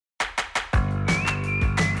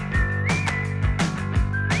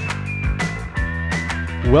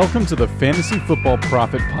Welcome to the Fantasy Football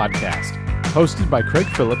Profit Podcast, hosted by Craig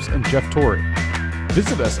Phillips and Jeff Torrey.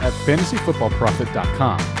 Visit us at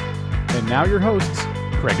fantasyfootballprofit.com. And now your hosts,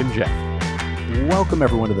 Craig and Jeff. Welcome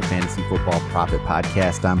everyone to the Fantasy Football Profit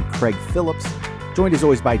Podcast. I'm Craig Phillips, joined as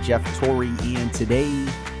always by Jeff Torrey, and today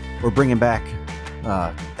we're bringing back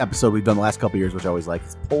episode we've done the last couple years, which I always like.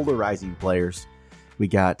 It's polarizing players. We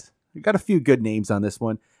got a few good names on this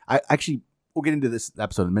one. We'll get into this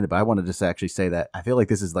episode in a minute, but I want to just actually say that I feel like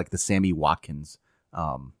this is like the Sammy Watkins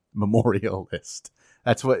memorial list.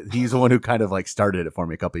 He's the one who kind of like started it for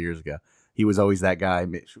me a couple years ago. He was always that guy.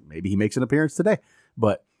 Maybe he makes an appearance today,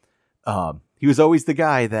 but he was always the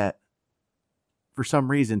guy that for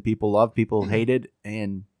some reason people loved, people hated,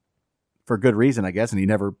 and for good reason, I guess, and he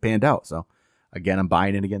never panned out. So again, I'm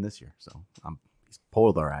buying it again this year. So he's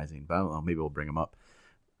polarizing, but I don't know, maybe we'll bring him up.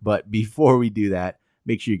 But before we do that,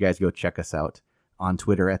 make sure you guys go check us out on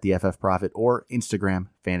Twitter at the FF Profit or Instagram,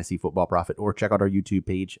 Fantasy Football Profit, or check out our YouTube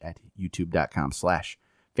page at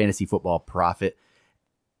youtube.com/Fantasy Football Profit.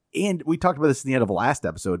 And we talked about this in the end of the last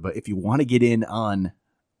episode, but if you want to get in on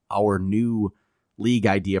our new league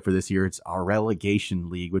idea for this year, it's our relegation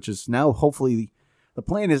league, which is now hopefully the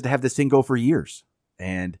plan is to have this thing go for years.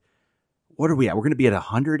 And what are we at? We're going to be at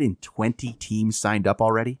 120 teams signed up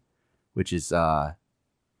already, which is a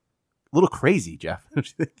little crazy, Jeff.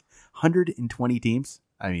 120 teams.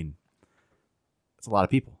 I mean, that's a lot of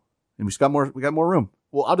people, and we got more room.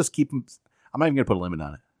 Well, I'll just keep them. I'm not even going to put a limit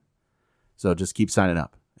on it. So just keep signing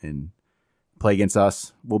up and play against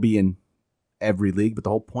us. We'll be in every league, but the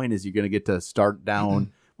whole point is you're going to get to start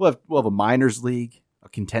down. We'll have a minors league, a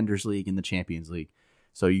contenders league, and the Champions League.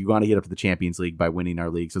 So you want to get up to the Champions League by winning our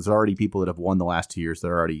league. So there's already people that have won the last 2 years that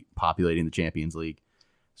are already populating the Champions League.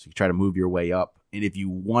 So you try to move your way up. And if you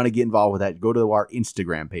want to get involved with that, go to our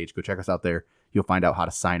Instagram page. Go check us out there. You'll find out how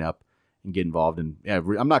to sign up and get involved. And yeah,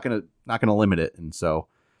 I'm not gonna limit it. And so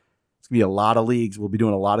it's gonna be a lot of leagues. We'll be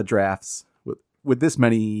doing a lot of drafts. With this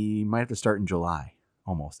many, you might have to start in July,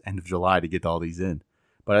 almost end of July, to get all these in.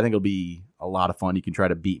 But I think it'll be a lot of fun. You can try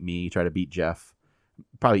to beat me, try to beat Jeff.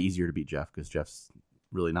 Probably easier to beat Jeff because Jeff's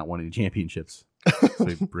really not winning championships. So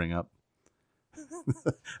we bring up.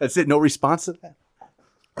 That's it. No response to that.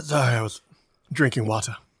 Sorry, I was drinking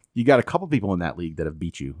water. You got a couple people in that league that have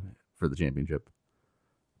beat you for the championship.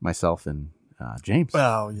 Myself and James.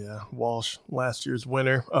 Oh yeah, Walsh, last year's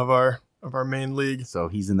winner of our main league. So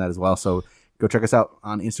he's in that as well. So go check us out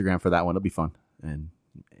on Instagram for that one. It'll be fun, and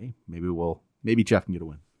hey, maybe Jeff can get a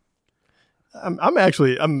win.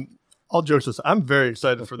 I'm all jokes aside, I'm very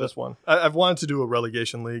excited for this one. I've wanted to do a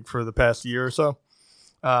relegation league for the past year or so.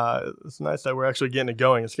 It's nice that we're actually getting it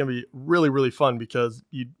going. It's going to be really, really fun because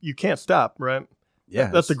you can't stop, right?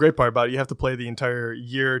 Yeah. That's the great part about it. You have to play the entire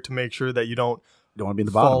year to make sure that you don't want to be in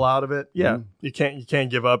the bottom. Fall out of it. Yeah. Mm-hmm. You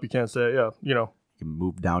can't give up. You can't say, yeah, You can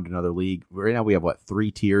move down to another league. Right now we have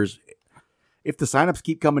 3 tiers. If the signups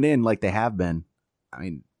keep coming in like they have been, I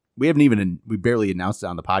mean, we barely announced it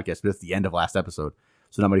on the podcast, but it's the end of last episode.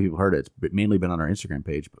 So not many people heard it. It's mainly been on our Instagram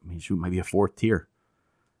page, but maybe a 4th tier.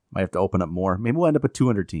 Might have to open up more. Maybe we'll end up with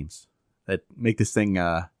 200 teams that make this thing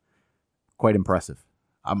quite impressive.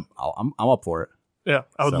 I'm up for it. Yeah,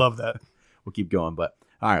 I would love that. We'll keep going, but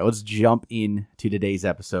all right, let's jump into today's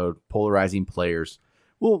episode. Polarizing players.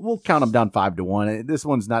 We'll count them down 5 to 1. This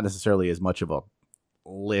one's not necessarily as much of a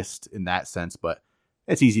list in that sense, but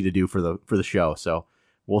it's easy to do for the show. So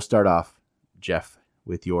we'll start off, Jeff,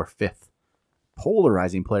 with your 5th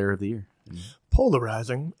polarizing player of the year.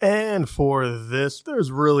 Polarizing. And for this,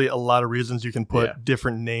 there's really a lot of reasons you can put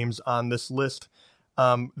different names on this list.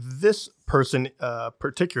 This person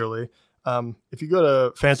particularly, if you go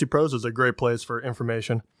to Fantasy Pros, is a great place for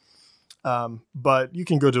information. But you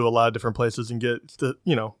can go to a lot of different places and get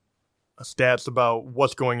stats about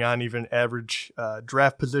what's going on, even average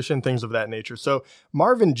draft position, things of that nature. So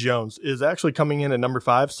Marvin Jones is actually coming in at number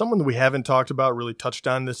 5, someone that we haven't talked about, really touched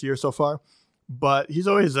on this year so far. But he's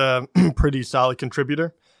always a pretty solid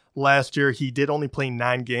contributor. Last year, he did only play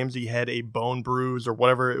 9 games. He had a bone bruise or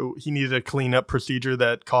whatever. He needed a cleanup procedure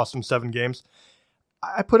that cost him 7 games.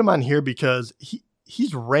 I put him on here because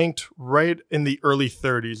he's ranked right in the early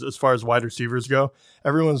 30s as far as wide receivers go.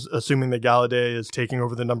 Everyone's assuming that Galladay is taking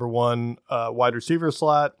over the number 1 wide receiver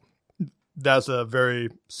slot. That's a very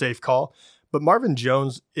safe call. But Marvin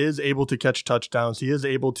Jones is able to catch touchdowns. He is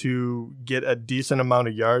able to get a decent amount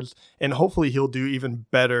of yards, and hopefully he'll do even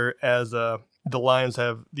better as the Lions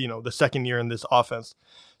have, the second year in this offense.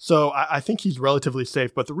 So I think he's relatively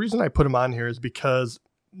safe. But the reason I put him on here is because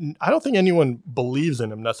I don't think anyone believes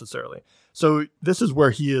in him necessarily. So this is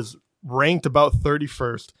where he is ranked about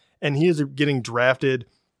 31st, and he is getting drafted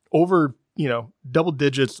over double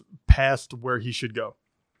digits past where he should go.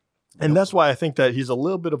 And that's why I think that he's a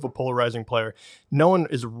little bit of a polarizing player. No one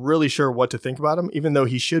is really sure what to think about him, even though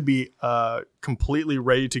he should be completely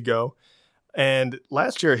ready to go. And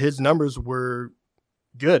last year, his numbers were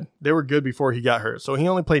good. They were good before he got hurt. So he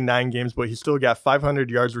only played 9 games, but he still got 500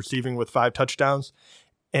 yards receiving with 5 touchdowns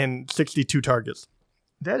and 62 targets.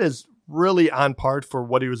 That is really on par for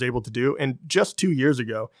what he was able to do. And just 2 years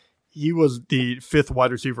ago, he was the 5th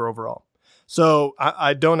wide receiver overall. So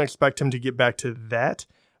I don't expect him to get back to that.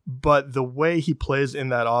 But the way he plays in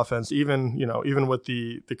that offense, even with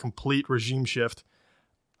the complete regime shift,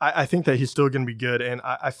 I think that he's still going to be good. And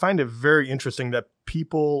I find it very interesting that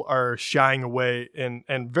people are shying away and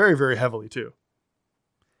very, very heavily too.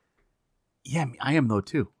 Yeah, I am though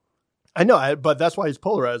too. I know, but that's why he's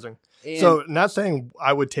polarizing. And so not saying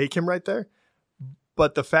I would take him right there,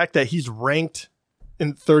 but the fact that he's ranked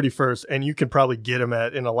in 31st, and you can probably get him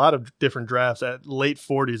in a lot of different drafts at late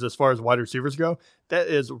 40s as far as wide receivers go, that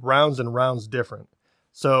is rounds and rounds different.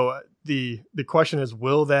 So the question is,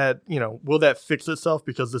 will that fix itself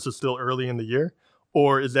because this is still early in the year,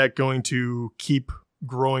 or is that going to keep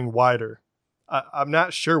growing wider? I'm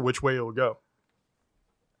not sure which way it will go.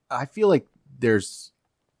 I feel like there is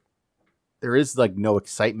like no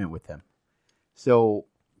excitement with him. So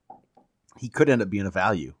he could end up being a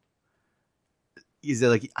value. Is it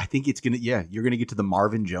like, I think you're going to get to the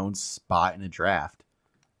Marvin Jones spot in a draft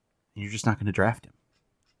and you're just not going to draft him.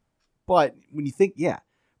 But when you think,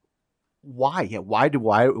 why? Yeah, why do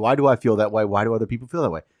I feel that way? Why do other people feel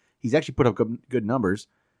that way? He's actually put up good numbers.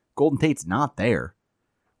 Golden Tate's not there.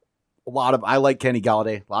 I like Kenny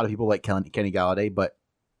Galladay. A lot of people like Kenny Galladay, but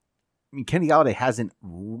I mean, Kenny Galladay hasn't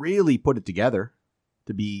really put it together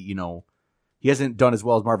to be, he hasn't done as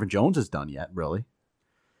well as Marvin Jones has done yet, really.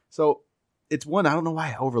 So it's one, I don't know why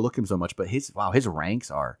I overlook him so much, but his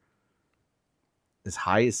ranks are as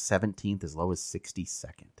high as 17th, as low as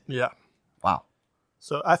 62nd. Yeah. Wow.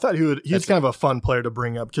 So I thought he's kind of a fun player to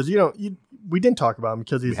bring up because we didn't talk about him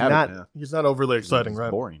because he's not overly exciting,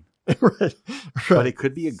 right? Boring. right. But it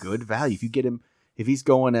could be a good value if you get him, if he's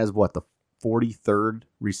going as the 43rd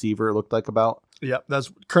receiver it looked like about. Yeah,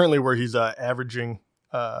 that's currently where he's averaging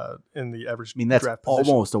in the average. I mean, that's draft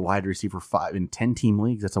position. Almost a wide receiver 5 in 10-team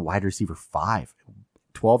leagues. That's a wide receiver 5.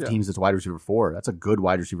 12 teams, it's wide receiver 4. That's a good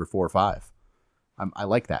wide receiver 4 or 5. I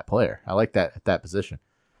like that player. I like that at that position.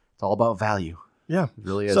 It's all about value. Yeah, it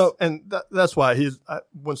really is. So, and that's why I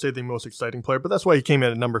wouldn't say the most exciting player, but that's why he came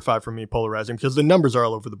in at number 5 for me, polarizing, because the numbers are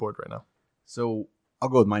all over the board right now. So I'll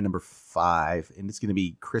go with my number 5, and it's going to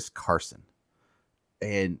be Chris Carson.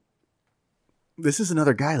 And this is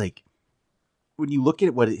another guy, like, when you look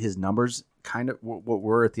at what his numbers kind of what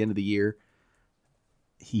were at the end of the year,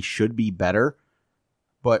 he should be better.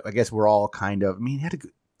 But I guess we're all kind of, he had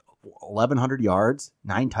 1,100 yards,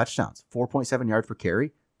 9 touchdowns, 4.7 yards per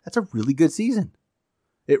carry. That's a really good season.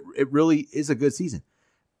 It really is a good season.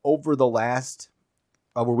 Over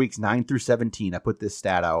weeks 9 through 17, I put this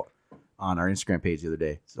stat out on our Instagram page the other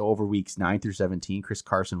day. So over weeks 9 through 17, Chris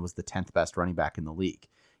Carson was the 10th best running back in the league.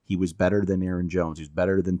 He was better than Aaron Jones. He was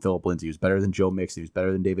better than Phillip Lindsay. He was better than Joe Mixon. He was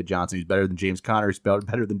better than David Johnson. He was better than James Conner. He was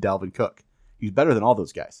better than Dalvin Cook. He was better than all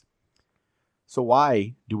those guys. So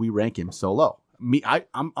why do we rank him so low? I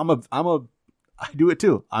do it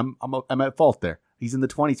too. I'm at fault there. He's in the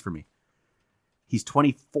 20s for me. He's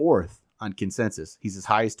 24th on consensus. He's as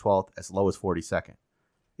high as 12th, as low as 42nd.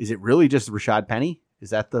 Is it really just Rashad Penny? Is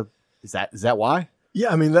that why?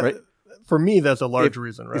 Yeah, right? For me, that's a large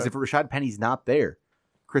reason, right? Because if Rashad Penny's not there,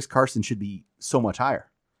 Chris Carson should be so much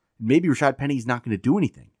higher. Maybe Rashad Penny's not going to do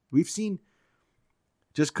anything. We've seen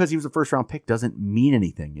just because he was a first round pick doesn't mean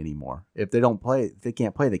anything anymore. If they can't play, they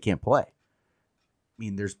can't play.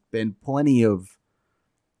 There's been plenty of.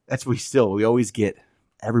 That's what we always get.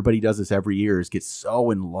 Everybody does this every year, is get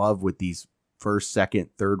so in love with these first,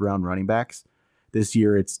 second, third round running backs. This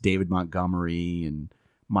year it's David Montgomery and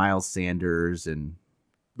Miles Sanders and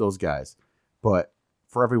those guys. But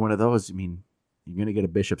for every one of those, you're going to get a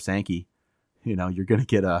Bishop Sankey. You're going to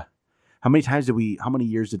get a. How many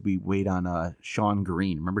years did we wait on Sean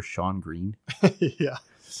Green? Remember Sean Green? Yeah.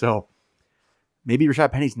 So maybe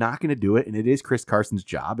Rashad Penny's not going to do it, and it is Chris Carson's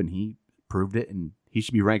job, and he proved it, and he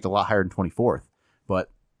should be ranked a lot higher than 24th.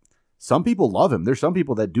 But some people love him. There's some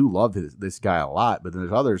people that do love this guy a lot, but then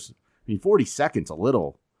there's others. 40 seconds,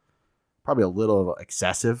 probably a little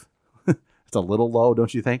excessive. It's a little low,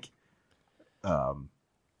 don't you think? But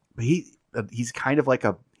he's kind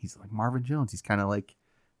of he's like Marvin Jones. He's kind of like,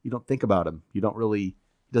 you don't think about him. He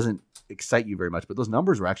doesn't excite you very much, but those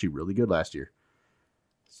numbers were actually really good last year.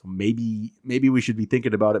 So maybe we should be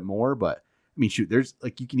thinking about it more, but mean, shoot, there's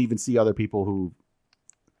like you can even see other people who.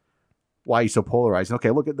 Why he's so polarized.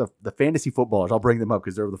 Okay, look at the fantasy footballers. I'll bring them up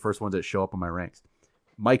because they're the first ones that show up on my ranks.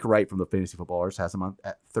 Mike Wright from the fantasy footballers has him on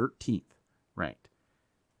at 13th ranked.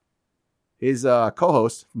 His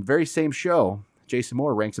co-host from the very same show, Jason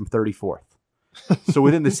Moore, ranks him 34th. So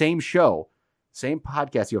within the same show, same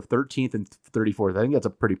podcast, you have 13th and 34th. I think that's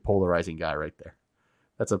a pretty polarizing guy right there.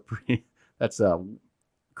 That's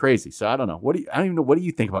crazy. So I don't know. I don't even know. What do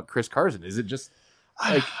you think about Chris Carson? Is it just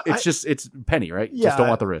like it's penny, right? Yeah, just don't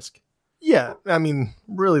want the risk. Yeah, I mean,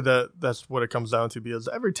 really, that's what it comes down to. Because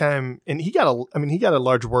every time, and he got a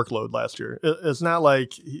large workload last year. It's not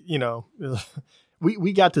like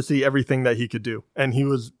we got to see everything that he could do, and he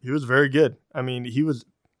was very good. I mean, he was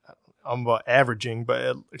averaging,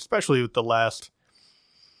 but especially with the last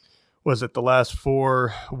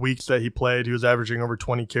 4 weeks that he played, he was averaging over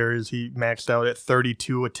 20 carries. He maxed out at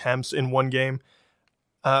 32 attempts in one game.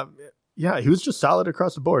 Yeah, he was just solid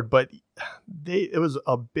across the board, but it was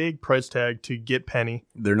a big price tag to get Penny.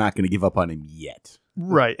 They're not going to give up on him yet.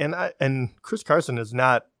 Right. And Chris Carson is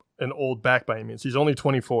not an old back by any means. He's only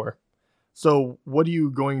 24. So what are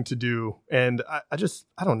you going to do? And I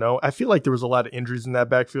don't know. I feel like there was a lot of injuries in that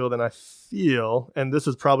backfield, and and this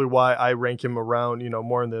is probably why I rank him around,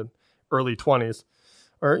 more in the early 20s,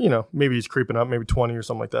 or, maybe he's creeping up, maybe 20 or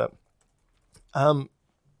something like that.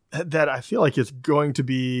 That I feel like it's going to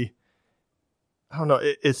be, I don't know.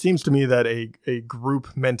 It seems to me that a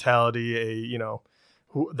group mentality,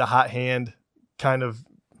 the hot hand kind of,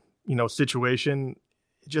 situation,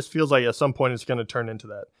 it just feels like at some point it's going to turn into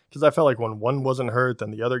that. Because I felt like when one wasn't hurt,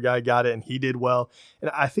 then the other guy got it and he did well.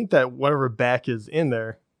 And I think that whatever back is in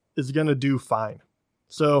there is going to do fine.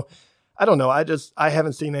 So I don't know. I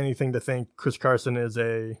haven't seen anything to think Chris Carson is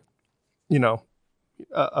a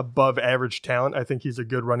above average talent. I think he's a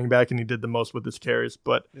good running back and he did the most with his carries,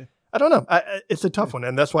 but yeah. I don't know. It's a tough one,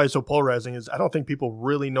 and that's why it's so polarizing. Is I don't think people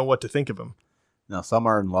really know what to think of him. No, some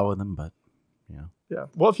are in love with him, but yeah.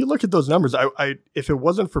 Well, if you look at those numbers, I if it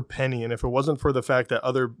wasn't for Penny and if it wasn't for the fact that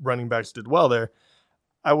other running backs did well there,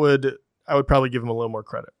 I would probably give him a little more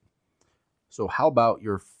credit. So how about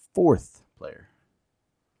your fourth player?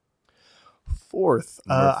 Fourth,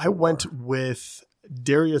 I went with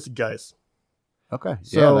Darius Geis. Okay,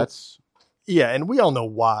 so, yeah, and we all know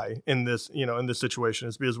why in this situation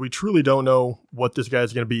is because we truly don't know what this guy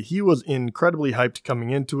is going to be. He was incredibly hyped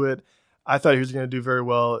coming into it. I thought he was going to do very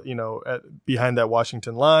well, behind that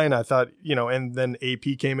Washington line. I thought, and then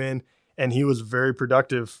AP came in and he was very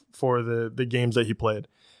productive for the games that he played.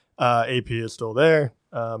 AP is still there.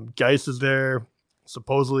 Geis is there.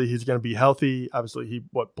 Supposedly he's going to be healthy. Obviously he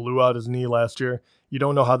blew out his knee last year. You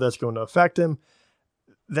don't know how that's going to affect him.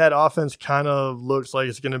 That offense kind of looks like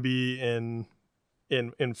it's going to be in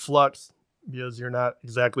flux because you're not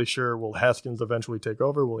exactly sure. Will Haskins eventually take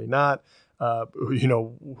over? Will he not?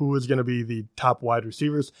 Who is going to be the top wide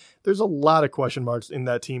receivers? There's a lot of question marks in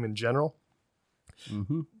that team in general.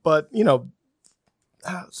 Mm-hmm. But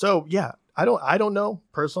so yeah, I don't know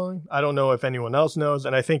personally. I don't know if anyone else knows,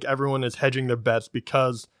 and I think everyone is hedging their bets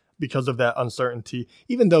because of that uncertainty.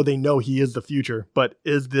 Even though they know he is the future, but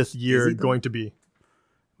is this year going to be?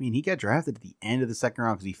 I mean, he got drafted at the end of the second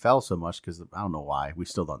round because he fell so much. Because I don't know why. We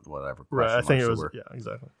still don't. Whatever. Right. I think it was. Yeah.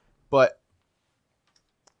 Exactly. But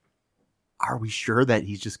are we sure that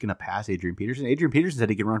he's just going to pass Adrian Peterson? Adrian Peterson said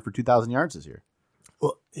he could run for 2,000 yards this year.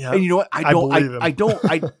 Well, yeah. And you know what? I don't.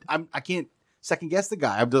 I can't second guess the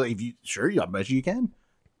guy. I bet you can.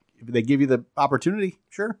 If they give you the opportunity,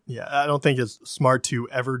 sure. Yeah, I don't think it's smart to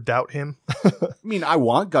ever doubt him. I mean, I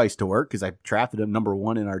want Geis to work because I drafted him number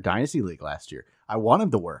 1 in our Dynasty League last year. I want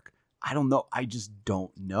him to work. I don't know. I just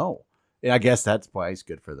don't know. And I guess that's why he's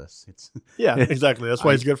good for this. Yeah, exactly. That's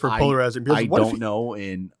why he's good for polarizing. I don't know,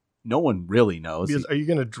 and no one really knows. Because are you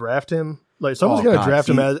going to draft him? Like someone's going to draft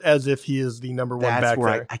him as if he is the number 1 back there. That's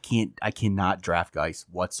where I cannot draft Geis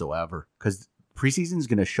whatsoever because preseason is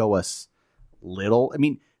going to show us little. I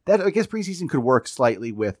mean, I guess preseason could work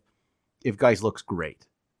slightly with if Geis looks great,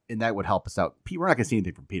 and that would help us out. We're not going to see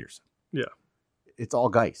anything from Peterson. Yeah, it's all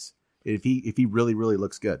Geis. If he really, really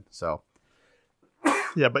looks good. So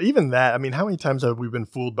yeah, but even that, I mean, how many times have we been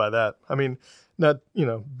fooled by that? I mean, not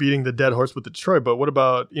beating the dead horse with Detroit, but what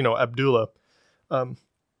about Abdullah?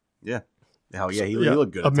 Yeah. Hell yeah, he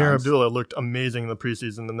looked good. Amir Abdullah looked amazing in the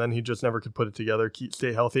preseason, and then he just never could put it together,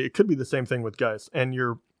 stay healthy. It could be the same thing with Geis, and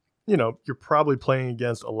you're probably playing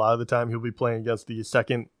against a lot of the time. He'll be playing against the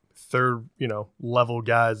second, third, level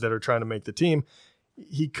guys that are trying to make the team.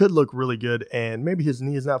 He could look really good, and maybe his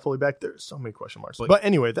knee is not fully back. There's so many question marks. But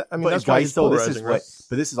anyway, that's why he's polarizing. But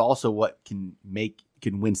this is also what can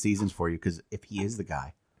win seasons for you because if he is the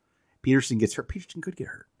guy, Peterson gets hurt. Peterson could get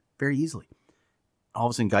hurt very easily. All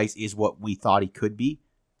of a sudden, Geis is what we thought he could be.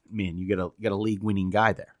 Man, you got a league-winning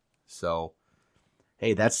guy there. So,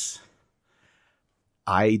 hey, a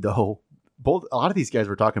lot of these guys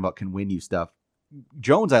we're talking about can win you stuff.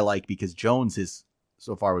 Jones I like because Jones is,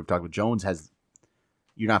 so far we've talked about, Jones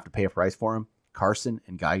you don't have to pay a price for him. Carson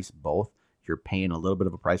and Geis both, you're paying a little bit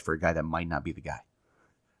of a price for a guy that might not be the guy.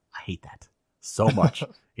 I hate that so much.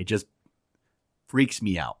 It just freaks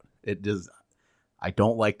me out. I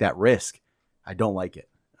don't like that risk. I don't like it.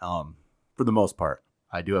 For the most part.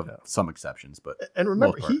 I do have some exceptions, but and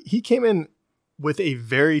remember, he came in with a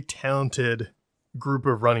very talented group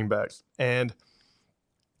of running backs, and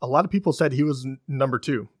a lot of people said he was number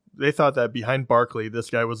 2. They thought that behind Barkley, this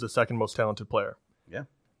guy was the second most talented player. Yeah,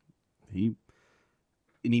 he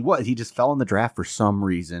just fell in the draft for some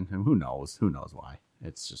reason, and who knows why.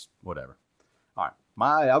 It's just whatever. All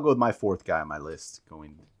right, I'll go with my 4th guy on my list,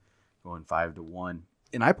 going 5-1,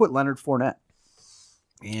 and I put Leonard Fournette.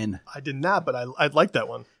 And I did not, but I like that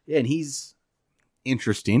one. Yeah, and he's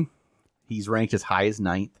interesting. He's ranked as high as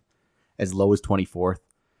 9th, as low as 24th.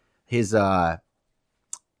 His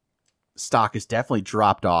stock has definitely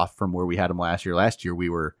dropped off from where we had him last year. Last year,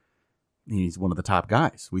 he's one of the top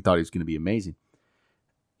guys. We thought he was going to be amazing.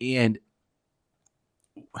 And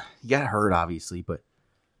he got hurt, obviously, but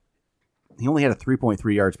he only had a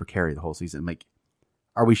 3.3 yards per carry the whole season. Like,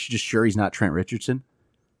 are we just sure he's not Trent Richardson?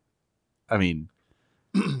 I mean...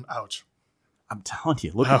 Ouch. I'm telling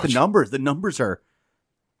you, look at the numbers. The numbers are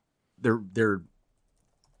they're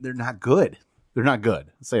not good. They're not good.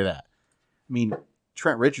 I'll say that. I mean,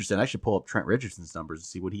 Trent Richardson, I should pull up Trent Richardson's numbers and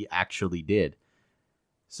see what he actually did.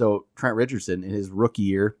 So Trent Richardson, in his rookie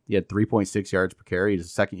year, he had 3.6 yards per carry. In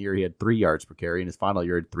his second year, he had 3 yards per carry. In his final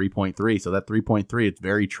year, he had 3.3. So that 3.3, it's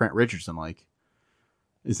very Trent Richardson-like.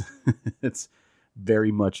 It's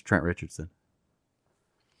very much Trent Richardson.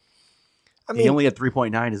 I mean, he only had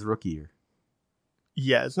 3.9 his rookie year.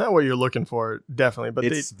 Yeah, it's not what you're looking for, definitely. But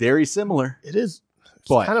it's very similar. It is. It's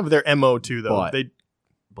kind of their MO too, though.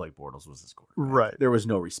 Blake Bortles was his quarterback. Right. There was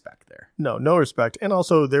no respect there. No respect. And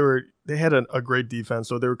also they had a great defense,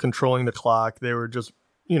 so they were controlling the clock. They were just,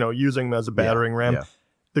 using him as a battering ram. Yeah.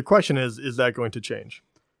 The question is that going to change?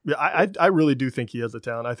 Yeah, I really do think he has the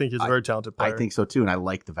talent. I think he's a very talented player. I think so too, and I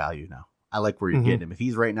like the value now. I like where you're getting him. If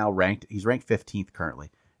he's right now he's ranked 15th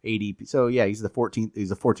currently. ADP. So yeah, he's the 14th. He's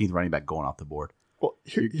the 14th running back going off the board. Well,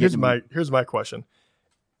 here's my question.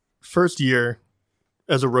 First year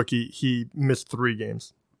as a rookie, he missed 3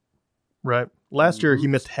 games. Right. Last year he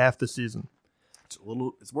missed half the season.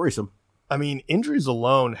 It's worrisome. I mean, injuries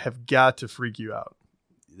alone have got to freak you out.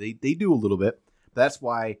 They do a little bit. That's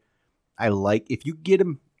why I like if you get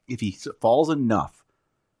him if he falls enough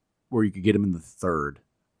where you could get him in the 3rd.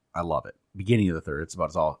 I love it. Beginning of the 3rd, it's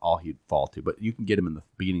about all he'd fall to. But you can get him in the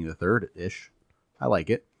beginning of the 3rd-ish. I like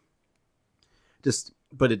it.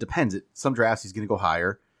 But it depends. Some drafts he's going to go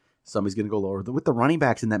higher. Some he's going to go lower. With the running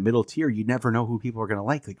backs in that middle tier, you never know who people are going to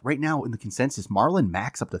like. Like right now in the consensus, Marlon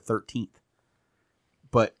Mack's up to 13th.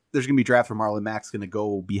 But there's going to be drafts where Marlon Mack's going to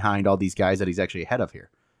go behind all these guys that he's actually ahead of here.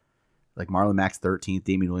 Like Marlon Mack's 13th,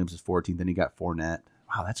 Damian Williams is 14th, then you got Fournette.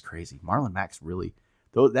 Wow, that's crazy. Marlon Mack's really,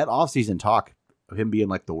 though that offseason talk of him being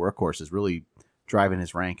like the workhorse is really driving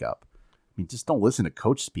his rank up. I mean, just don't listen to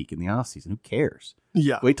coach speak in the offseason. Who cares?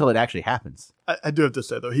 Yeah. Wait till it actually happens. I do have to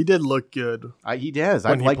say, though, he did look good. He does.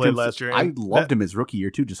 When he played last year. I loved him his rookie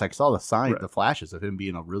year, too. Just like saw the flashes of him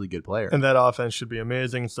being a really good player. And that offense should be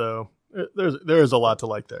amazing. So there is a lot to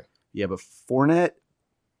like there. Yeah, but Fournette,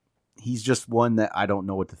 he's just one that I don't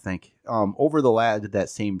know what to think. Over that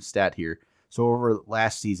same stat here. So over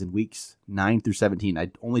last season, weeks 9 through 17,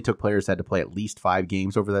 I only took players that had to play at least 5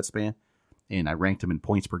 games over that span, and I ranked them in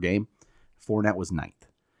points per game. Fournette was 9th,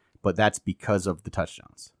 but that's because of the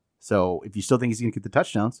touchdowns. So if you still think he's going to get the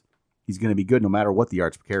touchdowns, he's going to be good no matter what the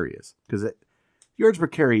yards per carry is. Because yards per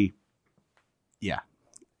carry, yeah,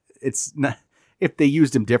 it's not. If they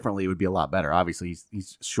used him differently, it would be a lot better. Obviously,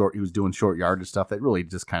 he's short. He was doing short yardage stuff that really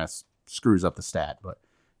just kind of screws up the stat. But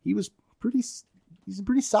he's pretty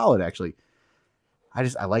solid actually.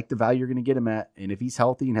 I like the value you're going to get him at, and if he's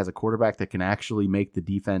healthy and has a quarterback that can actually make the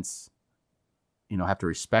defense, have to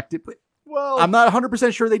respect it. But I'm not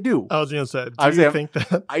 100% sure they do. I was going to say, do you think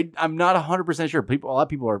that? I'm not 100% sure. A lot of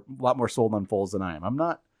people are a lot more sold on Foles than I am. I'm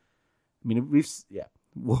not. I mean,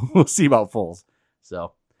 we'll see about Foles.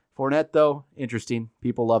 So Fournette, though, interesting.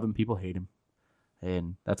 People love him. People hate him,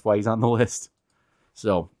 and that's why he's on the list.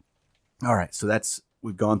 So, all right. So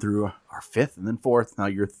we've gone through our 5th and then 4th. Now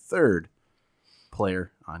your 3rd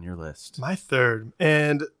player on your list. My 3rd,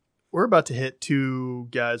 and we're about to hit 2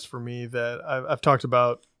 guys for me that I've talked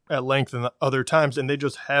about at length in other times, and they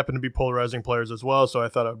just happen to be polarizing players as well, so I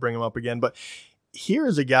thought I'd bring him up again. But here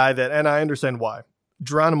is a guy that, and I understand why,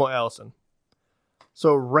 Geronimo Allison.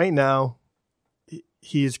 So right now,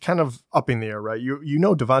 he's kind of up in the air, right? You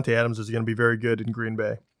know Davante Adams is going to be very good in Green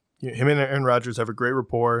Bay. Him and Aaron Rodgers have a great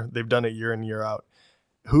rapport. They've done it year in, year out.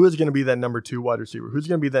 Who is going to be that number 2 wide receiver? Who's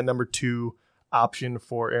going to be that number 2 option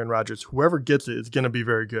for Aaron Rodgers? Whoever gets it is going to be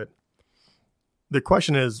very good. The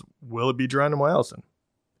question is, will it be Geronimo Allison?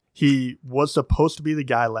 He was supposed to be the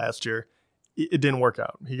guy last year. It didn't work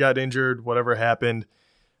out. He got injured, whatever happened.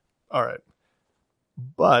 All right.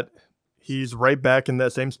 But he's right back in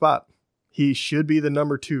that same spot. He should be the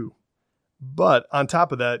number 2. But on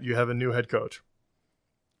top of that, you have a new head coach.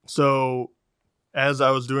 So as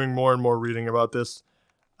I was doing more and more reading about this,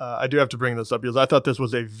 I do have to bring this up because I thought this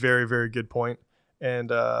was a very, very good point. And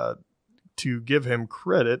to give him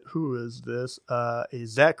credit, who is this? A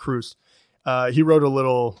Zach Kruse. He wrote a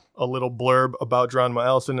little blurb about Geronimo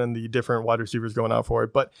Allison and the different wide receivers going out for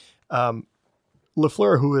it. But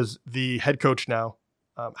LaFleur, who is the head coach now,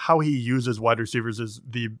 how he uses wide receivers is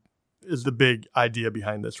the big idea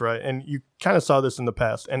behind this, right? And you kind of saw this in the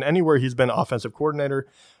past. And anywhere he's been offensive coordinator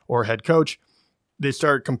or head coach, they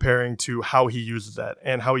start comparing to how he uses that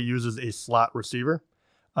and how he uses a slot receiver,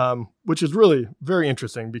 which is really very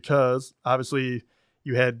interesting because obviously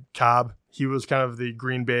you had Cobb. He was kind of the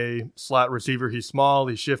Green Bay slot receiver. He's small,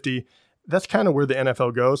 he's shifty. That's kind of where the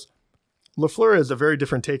NFL goes. LaFleur is a very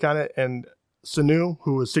different take on it. And Sanu,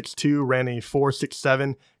 who was 6'2", ran a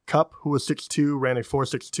 4.67. Kupp, who was 6'2", ran a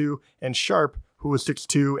 4.62. And Sharp, who was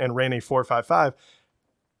 6'2", and ran a 4.55.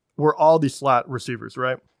 Were all the slot receivers,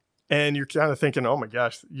 right? And you're kind of thinking, oh my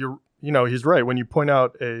gosh, he's right. When you point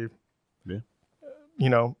out a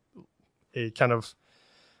kind of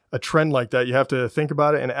a trend like that, you have to think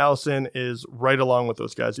about it. And Allison is right along with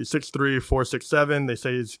those guys. He's 6'3", 4.67. They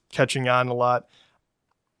say he's catching on a lot.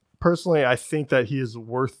 Personally, I think that he is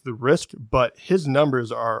worth the risk, but his numbers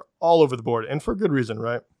are all over the board, and for good reason,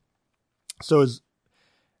 right? So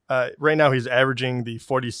right now he's averaging the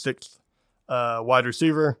 46th wide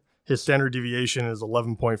receiver. His standard deviation is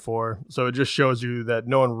 11.4. So it just shows you that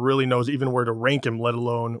no one really knows even where to rank him, let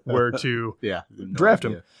alone where to draft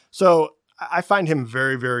him. So I find him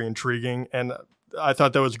very, very intriguing, and I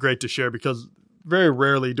thought that was great to share because very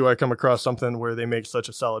rarely do I come across something where they make such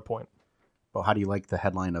a solid point. Well, how do you like the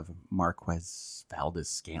headline of Marquez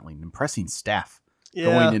Valdes-Scantling impressing staff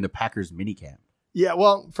going into Packers minicamp? Yeah,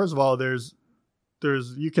 well, first of all, there's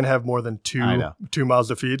you can have more than two mouths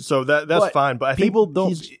to feed, so that's fine. But I people think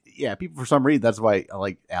don't. Yeah, people for some reason, that's why I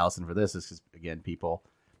like Allison for this. Is because again, people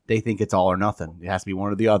they think it's all or nothing. It has to be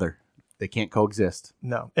one or the other. They can't coexist.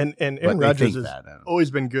 No, and Aaron Rodgers has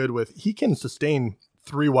always been good with. He can sustain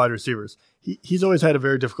 3 wide receivers. He's always had a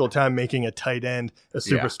very difficult time making a tight end a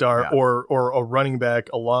superstar or a running back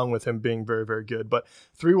along with him being very, very good. But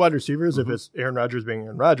 3 wide receivers, if it's Aaron Rodgers being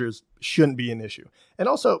Aaron Rodgers, shouldn't be an issue. And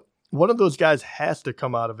also, one of those guys has to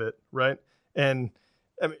come out of it, right? And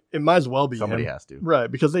I mean, it might as well be somebody him. Has to, right?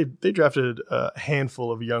 Because they drafted a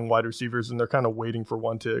handful of young wide receivers, and they're kind of waiting for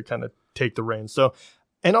one to kind of take the reins. So,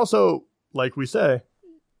 and also, like we say,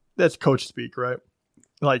 that's coach speak, right?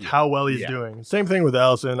 Like how well he's doing. Same thing with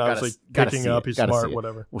Allison, obviously picking up. He's smart,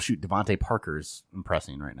 whatever. Well, shoot, Devontae Parker's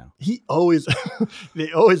impressing right now. He always,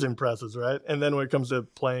 they always impresses, right? And then when it comes to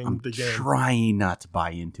playing the game, trying not to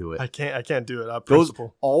buy into it. I can't do it. On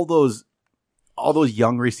principle. All those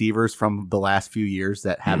young receivers from the last few years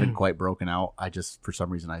that haven't quite broken out. I just, for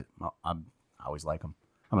some reason, I always like them.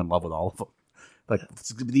 I'm in love with all of them. Like,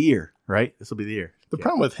 this will be the year, right? This will be the year. The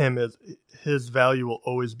problem with him is his value will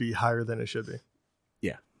always be higher than it should be.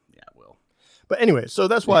 Yeah, it will. But anyway, so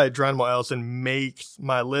that's why Geronimo Allison makes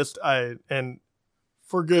my list. And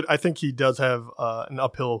for good, I think he does have an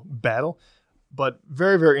uphill battle, but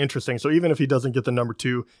very, very interesting. So even if he doesn't get the number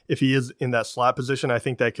 2, if he is in that slot position, I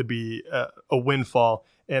think that could be a windfall.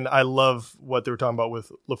 And I love what they were talking about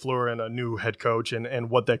with LaFleur and a new head coach and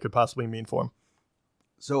what that could possibly mean for him.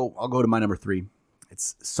 So I'll go to my number 3.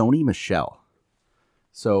 It's Sony Michel.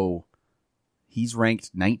 So he's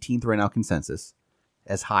ranked 19th right now consensus,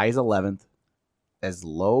 as high as 11th, as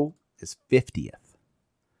low as 50th.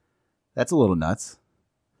 That's a little nuts.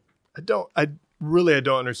 I really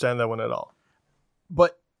don't understand that one at all.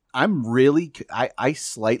 But I'm really, I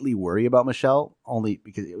slightly worry about Michel only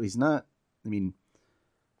because he's not, I mean,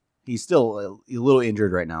 he's still a little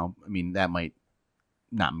injured right now. I mean, that might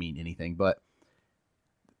not mean anything, but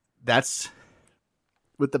that's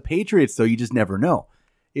with the Patriots, though, you just never know.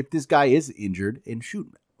 If this guy is injured, and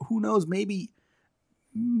shoot, who knows, maybe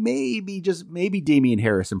Damian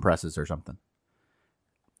Harris impresses or something.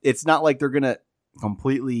 It's not like they're going to,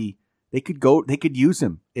 completely. They could use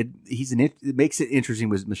him. It makes it interesting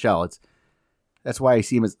with Michel. That's why I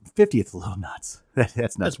see him as 50th. A little nuts. That's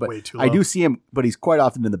nuts. That's but way too low. I do see him, but he's quite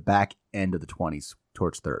often in the back end of the 20s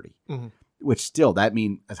towards 30. Mm-hmm. Which still, that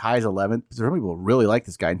means as high as 11th. Some people really like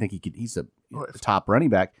this guy and think he's a top running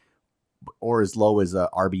back, or as low as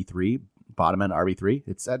RB3, bottom end RB3.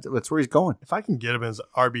 That's where he's going. If I can get him as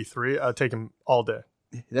RB3, I'll take him all day.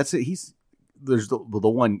 That's it. There's the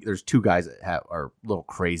one. There's two guys that are a little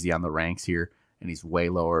crazy on the ranks here, and he's way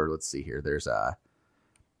lower. Let's see here. There's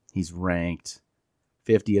he's ranked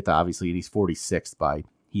 50th, obviously, and he's 46th by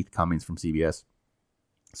Heath Cummings from CBS.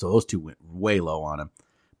 So those two went way low on him,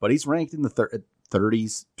 but he's ranked in the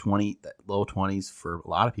 30s, low 20s for a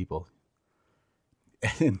lot of people.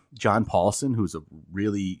 And John Paulson, who's a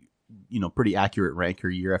really pretty accurate ranker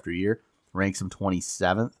year after year, ranks him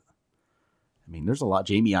 27th. I mean, there's a lot.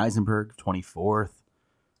 Jamie Eisenberg, 24th.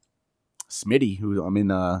 Smitty, who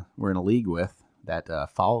we're in a league with, that the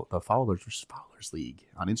Fowlers vs. Fowlers League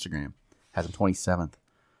on Instagram, has him 27th.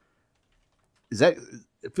 I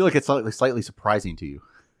feel like it's slightly surprising to you,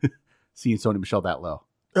 seeing Sony Michel that low.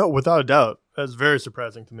 Oh, without a doubt. That's very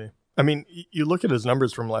surprising to me. I mean, you look at his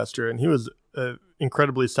numbers from last year, and he was an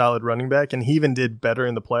incredibly solid running back, and he even did better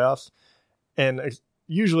in the playoffs. And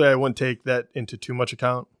usually I wouldn't take that into too much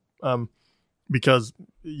account. Because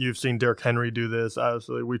you've seen Derrick Henry do this.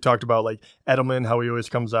 Obviously, we talked about like Edelman, how he always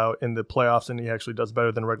comes out in the playoffs and he actually does better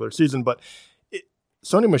than regular season. But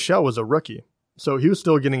Sony Michel was a rookie, so he was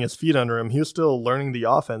still getting his feet under him. He was still learning the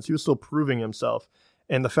offense. He was still proving himself.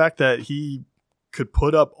 And the fact that he could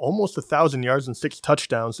put up almost 1,000 yards and 6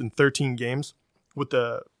 touchdowns in 13 games with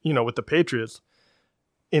the Patriots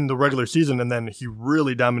in the regular season, and then he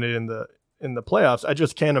really dominated in the playoffs. I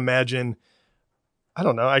just can't imagine. I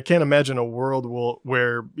don't know. I can't imagine a world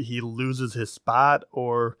where he loses his spot,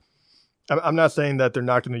 or I'm not saying that they're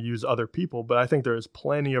not going to use other people, but I think there is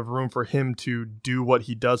plenty of room for him to do what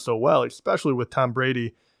he does so well, especially with Tom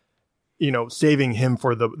Brady, saving him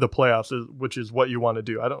for the playoffs, which is what you want to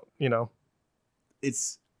do.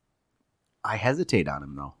 I hesitate on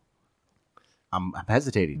him though. I'm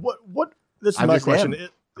hesitating. What? This is my question.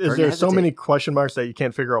 Is there so many question marks that you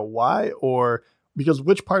can't figure out why, or because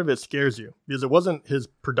which part of it scares you? Because it wasn't his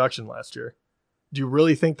production last year. Do you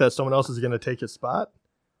really think that someone else is going to take his spot?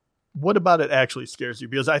 What about it actually scares you?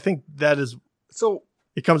 Because I think that is so.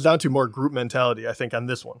 It comes down to more group mentality, I think, on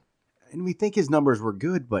this one. And we think his numbers were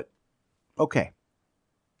good, but okay.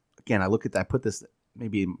 Again, I put this,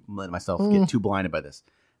 maybe letting myself get too blinded by this.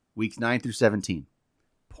 Weeks 9 through 17,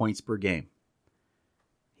 points per game.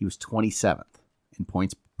 He was 27th in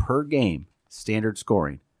points per game, standard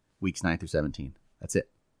scoring, weeks 9 through 17. That's it.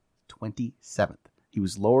 27th. He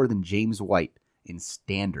was lower than James White in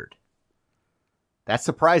standard. That's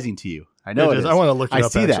surprising to you. I know it is. I want to look it up. I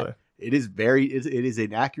see actually. that. It is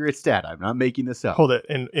an accurate stat. I'm not making this up. Hold it.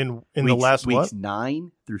 In the last weeks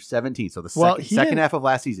 9 through 17. So the second half of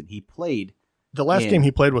last season, he played. The last game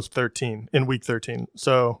he played was 13 in week 13.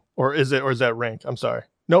 So, or is that rank? I'm sorry.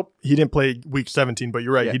 Nope, he didn't play week 17. But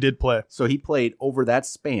you're right, he did play. So he played over that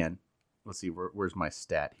span. Let's see, where's my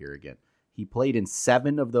stat here again? He played in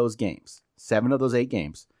 7 of those games. 7 of those 8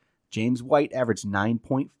 games. James White averaged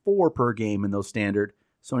 9.4 per game in those standard.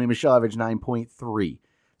 Sony Michel averaged 9.3.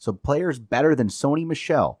 So players better than Sony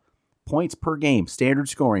Michel, points per game, standard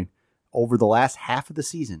scoring, over the last half of the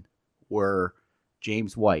season were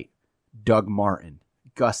James White, Doug Martin,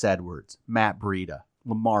 Gus Edwards, Matt Breida,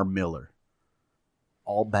 Lamar Miller.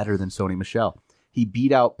 All better than Sony Michel. He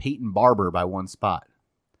beat out Peyton Barber by 1 spot.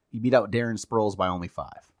 He beat out Darren Sproles by only 5.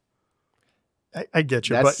 I get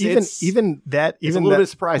you, but even that, it's a little bit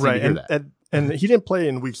surprising to hear that. And he didn't play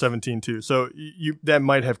in week 17 too, so that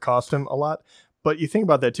might have cost him a lot. But you think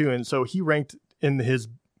about that too, and so he ranked in his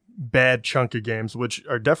bad chunk of games, which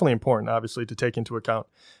are definitely important, obviously, to take into account.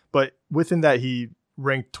 But within that, he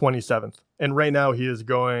ranked 27th, and right now he is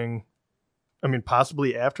going,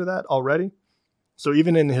 possibly after that already. So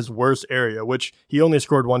even in his worst area, which he only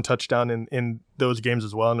scored 1 touchdown in those games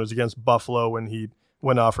as well, and it was against Buffalo when he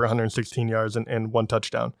went off for 116 yards and 1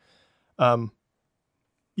 touchdown. I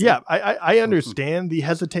understand the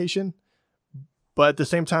hesitation, but at the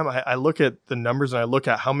same time, I look at the numbers and I look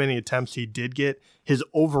at how many attempts he did get, his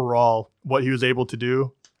overall, what he was able to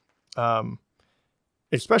do,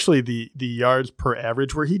 especially the yards per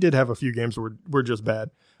average, where he did have a few games were just bad,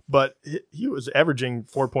 but he was averaging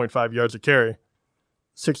 4.5 yards a carry,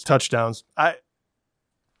 6 touchdowns.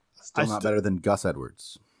 Still not better than Gus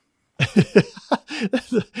Edwards.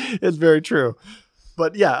 It's very true.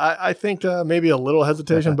 But yeah, I think maybe a little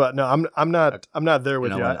hesitation, but no, I'm not there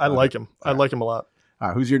with you. I like him. I like him a lot. All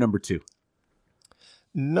right, who's your number 2?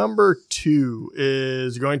 Number 2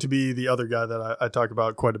 is going to be the other guy that I talk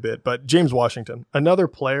about quite a bit, but James Washington, another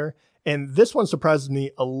player. And this one surprises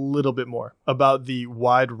me a little bit more about the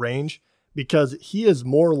wide range because he is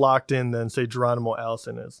more locked in than, say, Geronimo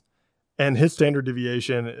Allison is. And his standard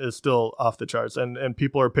deviation is still off the charts. And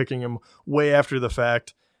people are picking him way after the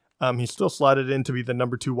fact. He's still slotted in to be the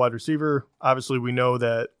number 2 wide receiver. Obviously, we know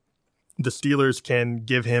that the Steelers can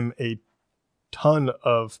give him a ton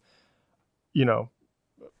of,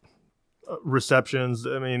 receptions.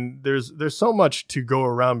 I mean, there's so much to go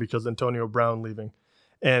around because Antonio Brown leaving,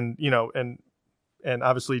 and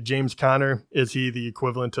obviously James Conner, is he the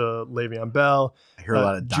equivalent to Le'Veon Bell? I hear a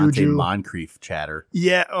lot of Dante Moncrief chatter.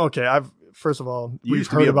 Yeah, okay. First of all, we've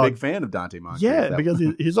heard about a big fan of Dante Moncrief. Yeah, because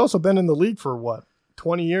he's also been in the league for what,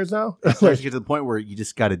 20 years now. It starts to get to the point where you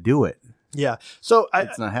just got to do it. Yeah, so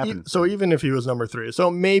it's not happening. So even if he was number 3, so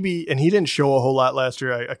maybe, and he didn't show a whole lot last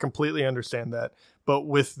year. I completely understand that. But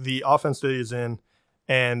with the offense that he's in,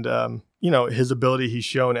 and his ability he's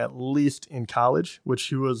shown at least in college,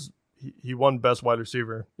 which he won best wide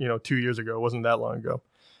receiver 2 years ago. It wasn't that long ago.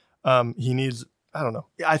 He needs, I don't know.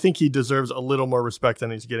 I think he deserves a little more respect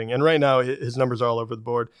than he's getting. And right now his numbers are all over the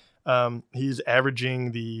board. He's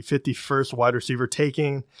averaging the 51st wide receiver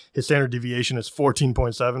taking. His standard deviation is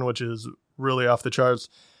 14.7, which is really off the charts.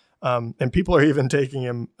 And people are even taking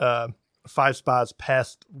him 5 spots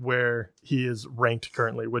past where he is ranked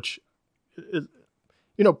currently, which is,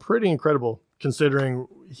 pretty incredible considering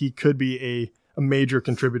he could be a major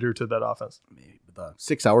contributor to that offense.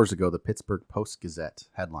 6 hours ago, the Pittsburgh Post-Gazette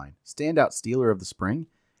headline, "Standout Steeler of the Spring,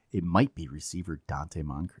 it might be receiver Dante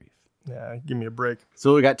Moncrief." Yeah, give me a break.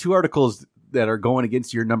 So we got 2 articles that are going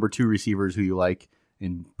against your number 2 receivers who you like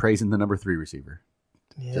and praising the number 3 receiver.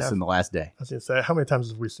 Yeah, just in the last day. I was going to say, how many times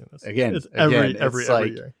have we seen this? Again, every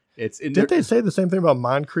year. Didn't they say the same thing about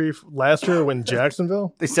Moncrief last year when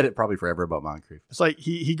Jacksonville? They said it probably forever about Moncrief. It's like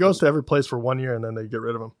he goes to every place for 1 year and then they get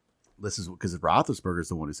rid of him. This is because Roethlisberger's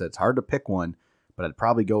the one who said it's hard to pick one, but I'd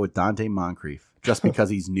probably go with Dante Moncrief just because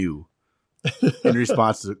he's new in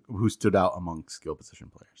response to who stood out among skill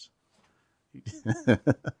position players.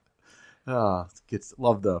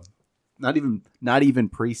 Love the not even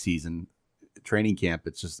preseason training camp.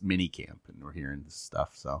 It's just mini camp, and we're hearing this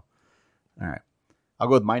stuff. So, all right, I'll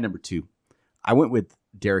go with my number 2. I went with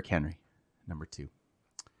Derrick Henry, number 2.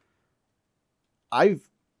 I've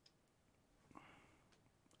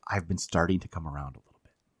been starting to come around a little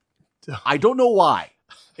bit. I don't know why,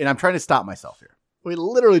 and I'm trying to stop myself here. We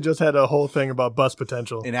literally just had a whole thing about bust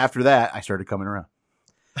potential, and after that, I started coming around.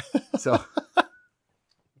 So,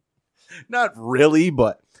 not really,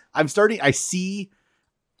 but I'm starting. I see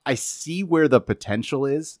where the potential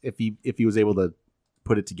is if he was able to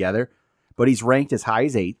put it together. But he's ranked as high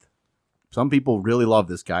as 8th. Some people really love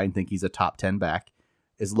this guy and think he's a top 10 back.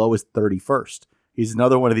 As low as 31st. He's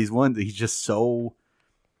another one of these ones that he's just so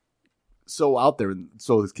out there.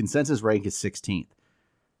 So his consensus rank is 16th.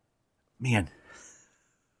 Man,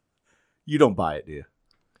 you don't buy it, do you?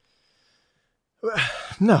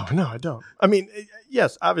 No, I don't. I mean,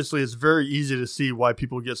 yes, obviously it's very easy to see why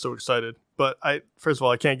people get so excited. But first of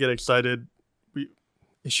all, I can't get excited.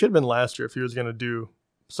 It should have been last year if he was going to do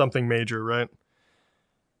something major, right?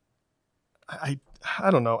 I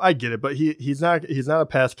don't know. I get it, but he's not a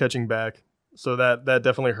pass catching back, so that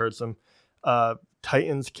definitely hurts him.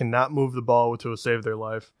 Titans cannot move the ball to save their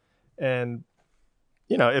life, and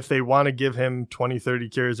if they want to give him 20, 30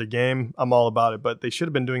 carries a game, I'm all about it. But they should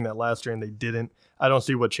have been doing that last year, and they didn't. I don't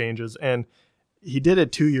see what changes. And he did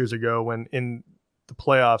it 2 years ago when in the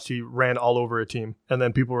playoffs he ran all over a team, and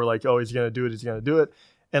then people were like, "Oh, he's going to do it. He's going to do it."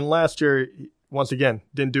 And last year, once again,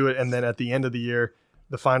 didn't do it. And then at the end of the year,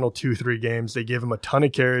 the final 2-3 games, they gave him a ton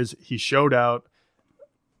of carries. He showed out.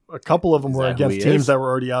 A couple of them were against teams that were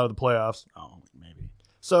already out of the playoffs. Oh, maybe.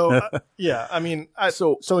 So yeah, I mean,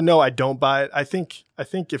 so no, I don't buy it. I think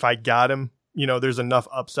if I got him, there's enough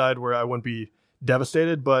upside where I wouldn't be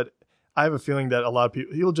devastated. But I have a feeling that a lot of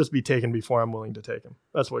people, he'll just be taken before I'm willing to take him.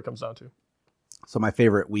 That's what it comes down to. So my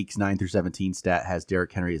favorite weeks 9 through 17 stat has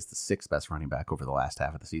Derrick Henry as the 6th best running back over the last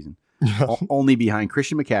half of the season, only behind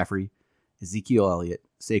Christian McCaffrey, Ezekiel Elliott,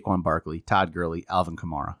 Saquon Barkley, Todd Gurley, Alvin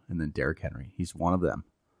Kamara, and then Derrick Henry. He's one of them.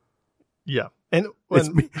 Yeah. And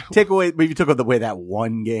maybe took away that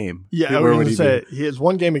one game. Yeah, I was going to say, he has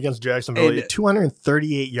one game against Jacksonville. He had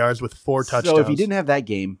 238 yards with 4 touchdowns. So if he didn't have that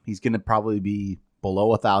game, he's going to probably be below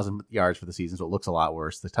 1,000 yards for the season, so it looks a lot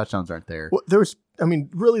worse. The touchdowns aren't there. Well, there was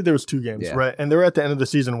 2 games, right? And they were at the end of the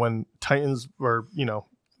season when Titans were,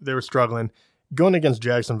 they were struggling. Going against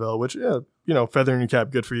Jacksonville, which, feather in your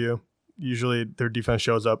cap, good for you. Usually their defense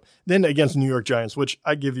shows up. Then against New York Giants, which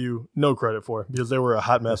I give you no credit for because they were a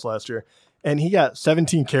hot mess last year. And he got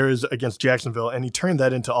 17 carries against Jacksonville, and he turned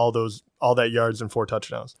that into all that yards and 4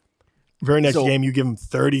 touchdowns. Very next game, you give him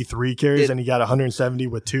 33 carries, and he got 170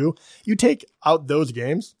 with 2. You take out those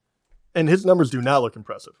games, and his numbers do not look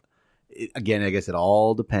impressive. Again, I guess it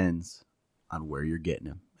all depends on where you're getting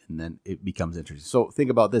him, and then it becomes interesting. So think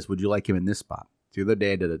about this. Would you like him in this spot? The other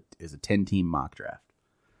day I did a 10-team mock draft.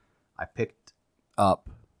 I picked up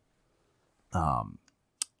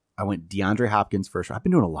I went DeAndre Hopkins first round. I've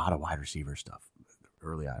been doing a lot of wide receiver stuff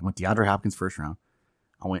early on. I went DeAndre Hopkins first round.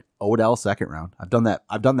 I went Odell second round. I've done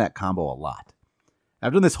that combo a lot.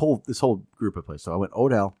 I've done this whole group of plays. So I went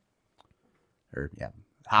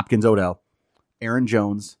Hopkins, Odell, Aaron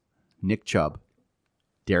Jones, Nick Chubb,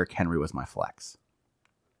 Derrick Henry was my flex.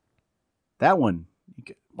 That one,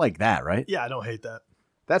 like that, right? Yeah, I don't hate that.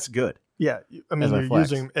 That's good. Yeah, I mean, you're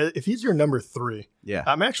using if he's your number 3. Yeah,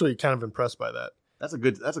 I'm actually kind of impressed by that. That's a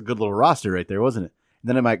good little roster right there, wasn't it?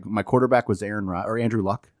 And then my quarterback was Andrew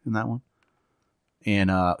Luck in that one,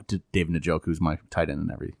 and David Njoku's my tight end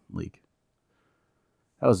in every league.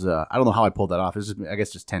 That was I don't know how I pulled that off. It's just, I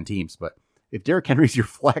guess just 10 teams, but if Derrick Henry's your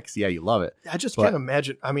flex, yeah, you love it. I just can't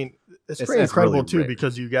imagine. I mean, it's pretty incredible really too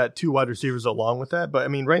because you got 2 wide receivers along with that. But I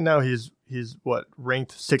mean, right now he's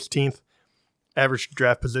ranked 16th. Average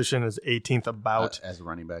draft position is 18th about. As a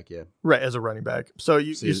running back, yeah. Right, as a running back. So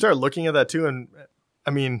you start looking at that too, and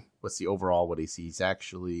I mean... What's the overall, what he sees? He's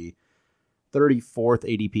actually 34th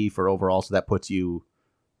ADP for overall, so that puts you...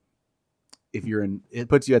 It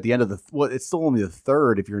puts you at the end of the... Well, it's still only the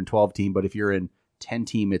third if you're in 12-team, but if you're in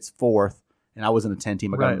 10-team, it's 4th. And I was in a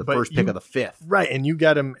 10-team. I got him the first pick of the 5th. Right, and you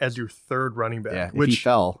got him as your 3rd running back. Yeah, which if he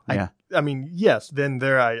fell, yeah. I mean, yes, then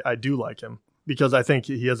there I do like him. Because I think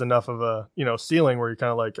he has enough of a ceiling where you're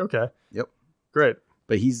kind of like, okay, yep, great.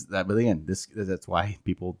 But but again, that's why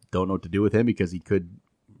people don't know what to do with him because he could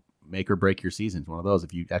make or break your season. It's one of those.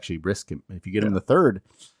 If you actually risk him, if you get him the 3rd,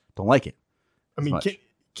 don't like it. I mean,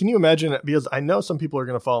 can you imagine? Because I know some people are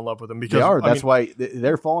going to fall in love with him because they are. That's why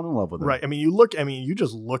they're falling in love with him. Right. I mean, you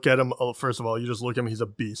just look at him. First of all, you just look at him. He's a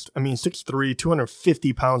beast. I mean, 6'3",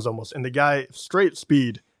 250 pounds almost, and the guy straight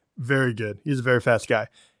speed, very good. He's a very fast guy.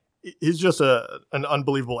 He's just an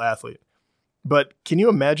unbelievable athlete. But can you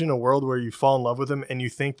imagine a world where you fall in love with him and you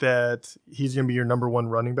think that he's going to be your number 1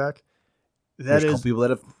 running back? There's a couple people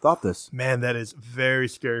that have thought this. Man, that is very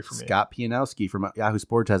scary for me. Scott Pianowski from Yahoo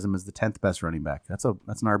Sports has him as the 10th best running back. That's an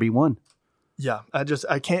RB1. Yeah,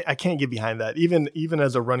 I can't get behind that. Even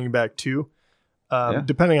as a running back too,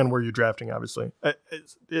 depending on where you're drafting, obviously,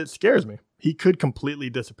 it scares me. He could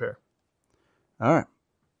completely disappear. All right,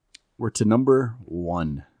 we're to number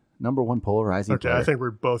 1. Number 1 polarizing player. I think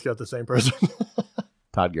we both got the same person.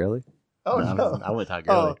 Todd Gurley? Oh, no. I went Todd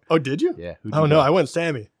Gurley. Oh, did you? Yeah. I went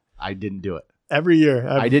Sammy. I didn't do it. Every year.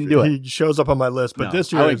 I didn't do it. He shows up on my list, but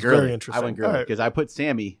this year it's very interesting. I went Gurley because I put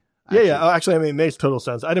Sammy. Yeah. Actually, I mean, it makes total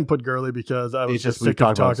sense. I didn't put Gurley because I was just sick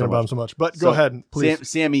of talking about him so much. But go ahead, please.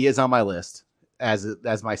 Sammy is on my list as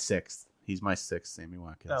my 6th. He's my 6th, Sammy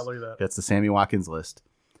Watkins. Oh, look at that. That's the Sammy Watkins list.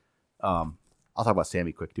 I'll talk about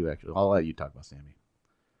Sammy quick too, actually. I'll let you talk about Sammy.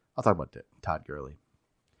 I'll talk about Todd Gurley.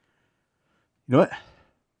 You know what?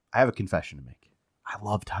 I have a confession to make. I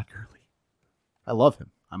love Todd Gurley. I love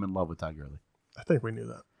him. I'm in love with Todd Gurley. I think we knew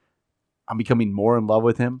that. I'm becoming more in love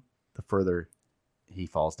with him the further he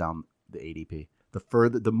falls down the ADP.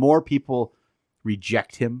 The more people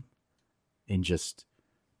reject him and just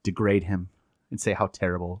degrade him and say how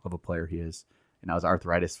terrible of a player he is. And now his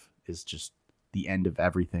arthritis is just the end of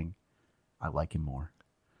everything. I like him more.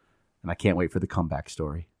 And I can't wait for the comeback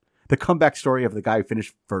story. The comeback story of the guy who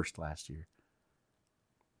finished first last year.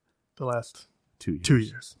 The last 2 years. 2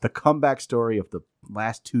 years. The comeback story of the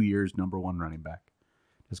last 2 years, number 1 running back.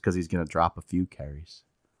 Just because he's going to drop a few carries.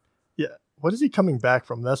 Yeah. What is he coming back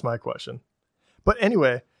from? That's my question. But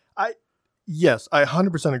anyway, I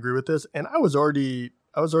 100% agree with this. And I was already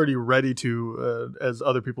ready to, as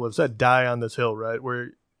other people have said, die on this hill, right?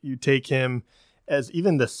 Where you take him as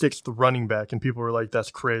even the 6th running back and people were like, that's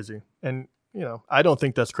crazy. And, I don't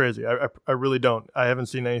think that's crazy. I really don't. I haven't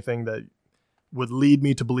seen anything that would lead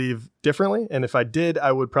me to believe differently. And if I did,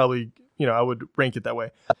 I would probably, I would rank it that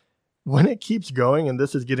way. When it keeps going and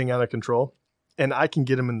this is getting out of control and I can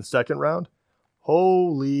get him in the 2nd round,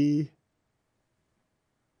 holy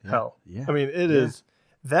hell. Yeah. I mean,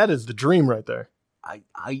 that is the dream right there.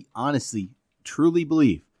 I honestly, truly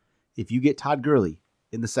believe if you get Todd Gurley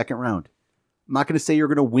in the 2nd round, I'm not going to say you're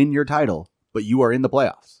going to win your title, but you are in the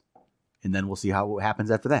playoffs. And then we'll see how it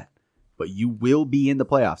happens after that. But you will be in the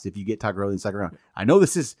playoffs if you get Todd Gurley in the 2nd round. I know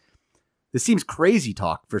this is This seems crazy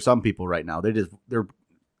talk for some people right now.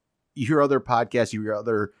 You hear other podcasts, you hear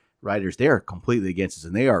other writers, they are completely against this,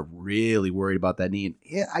 and they are really worried about that knee. And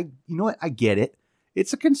yeah, you know what? I get it.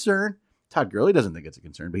 It's a concern. Todd Gurley doesn't think it's a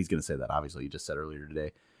concern, but he's going to say that. Obviously, he just said earlier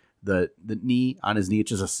today, the knee on his knee,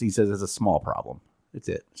 he says it's a small problem. It's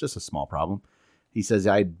just a small problem. He says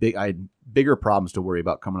I had bigger problems to worry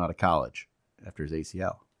about coming out of college after his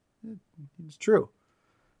ACL. It's true,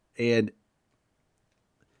 and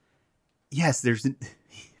yes, this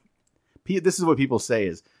is what people say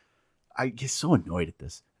is, I get so annoyed at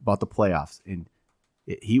this about the playoffs. And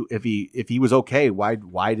if he was okay, why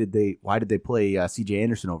did they play CJ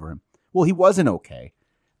Anderson over him? Well, he wasn't okay.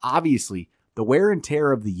 Obviously, the wear and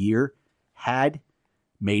tear of the year had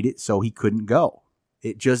made it so he couldn't go.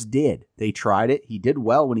 It just did. They tried it. He did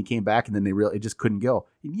well when he came back, and then it just couldn't go.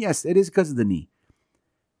 And yes, it is because of the knee.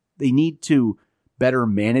 They need to better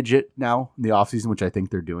manage it now in the offseason, which I think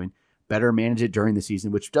they're doing. Better manage it during the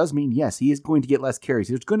season, which does mean, yes, he is going to get less carries.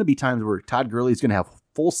 There's going to be times where Todd Gurley is going to have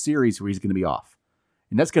full series where he's going to be off.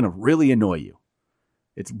 And that's going to really annoy you.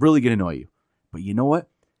 It's really going to annoy you. But you know what?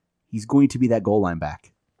 He's going to be that goal line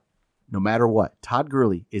back. No matter what. Todd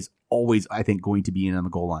Gurley is always, I think, going to be in on the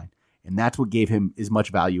goal line. And that's what gave him as much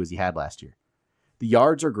value as he had last year. The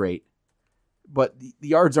yards are great, but the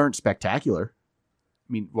yards aren't spectacular.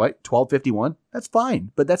 I mean, what? 1251? That's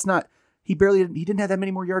fine. But that's not... He didn't have that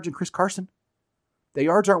many more yards than Chris Carson. The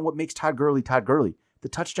yards aren't what makes Todd Gurley Todd Gurley. The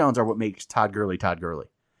touchdowns are what makes Todd Gurley Todd Gurley.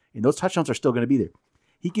 And those touchdowns are still going to be there.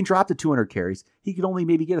 He can drop to 200 carries. He could only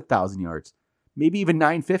maybe get 1,000 yards. Maybe even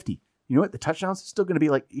 950. You know what? The touchdowns are still going to be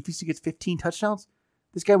like, if he gets 15 touchdowns,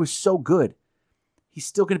 this guy was so good. He's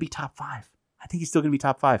still going to be top 5. I think he's still going to be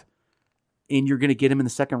top 5. And you're going to get him in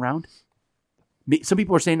the second round? Some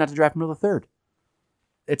people are saying not to draft him until the third.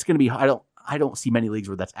 It's going to be, I don't see many leagues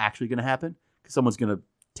where that's actually going to happen because someone's going to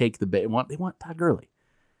take the bait. They want Todd Gurley.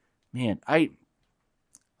 Man, I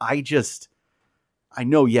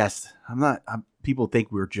know, yes, people think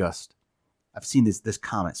I've seen this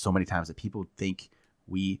comment so many times that people think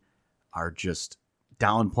we are just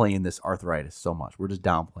downplaying this arthritis so much. We're just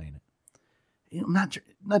downplaying it. You know,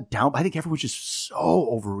 not down. I think everyone's just so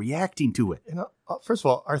overreacting to it. You know, first of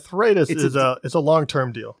all, arthritis is a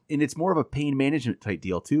long-term deal, and it's more of a pain management type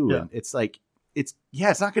deal too. Yeah. And it's like it's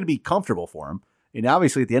not going to be comfortable for him. And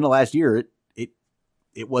obviously, at the end of last year,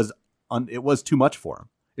 it was too much for him.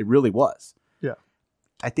 It really was. Yeah,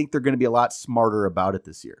 I think they're going to be a lot smarter about it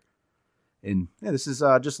this year. And yeah, this is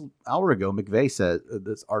just an hour ago. McVay said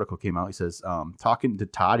this article came out. He says, talking to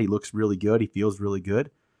Todd, he looks really good. He feels really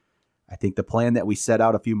good. I think the plan that we set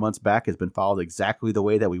out a few months back has been followed exactly the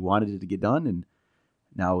way that we wanted it to get done. And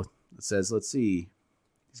now it says, let's see,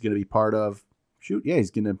 he's going to be part of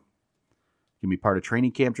he's going to be part of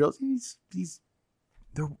training camp drills.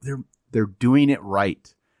 They're doing it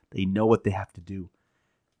right. They know what they have to do.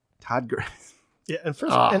 Todd Gurley. Yeah, and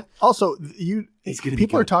and also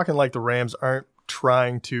people are talking like the Rams aren't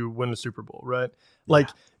trying to win the Super Bowl, right? Like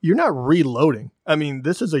you're not reloading. I mean,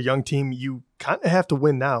 this is a young team. You kind of have to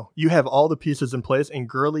win now. You have all the pieces in place, and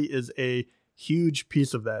Gurley is a huge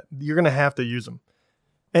piece of that. You're going to have to use him.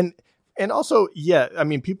 And also, yeah, I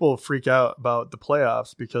mean, people freak out about the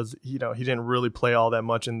playoffs because, he didn't really play all that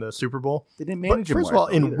much in the Super Bowl. They didn't manage him. First of all,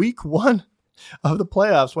 in week 1 of the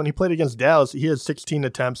playoffs, when he played against Dallas, he had 16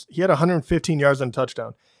 attempts. He had 115 yards and a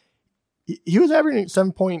touchdown. He was averaging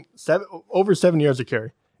 7.7 over 7 yards a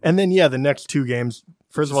carry. And then, the next 2 games,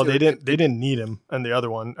 first of all, they didn't need him. And the other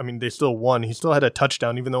one, I mean, they still won. He still had a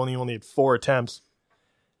touchdown, even though he only had 4 attempts.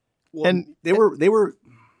 Well, and they were.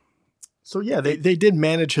 So yeah, they did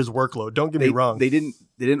manage his workload. Don't get me wrong. They didn't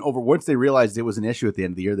once they realized it was an issue at the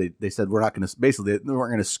end of the year. They said we're not going to they weren't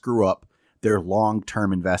going to screw up their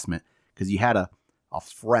long-term investment because you had a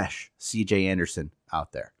fresh CJ Anderson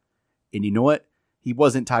out there, and you know what? He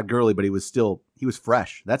wasn't Todd Gurley, but he was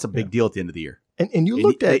fresh. That's a big deal at the end of the year. And you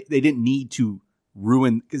looked at they didn't need to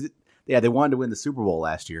ruin because they wanted to win the Super Bowl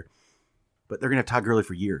last year, but they're going to have Todd Gurley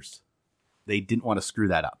for years. They didn't want to screw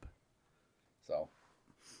that up. So.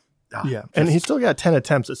 And he still got 10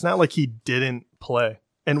 attempts. It's not like he didn't play.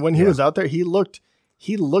 And when he was out there, he looked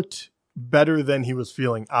better than he was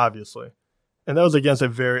feeling, obviously. And that was against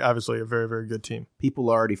obviously a very, very good team. People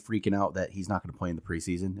are already freaking out that he's not going to play in the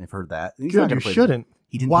preseason. I've heard that. Good, you shouldn't.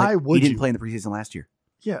 He didn't play in the preseason last year.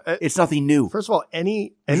 Yeah. It's nothing new. First of all,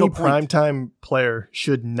 any primetime player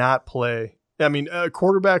should not play. I mean, a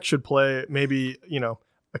quarterback should play maybe,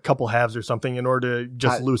 a couple halves or something in order to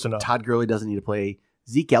just loosen up. Todd Gurley doesn't need to play.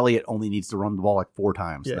 Zeke Elliott only needs to run the ball like 4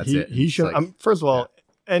 times. Yeah, that's it. He should. First of all,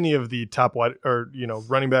 any of the top wide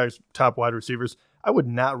running backs, top wide receivers, I would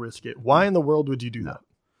not risk it. Why in the world would you do that?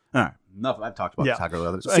 All right. enough. I've talked about Tucker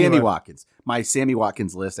Leather. So Sammy anyway. Watkins. My Sammy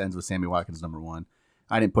Watkins list ends with Sammy Watkins number 1.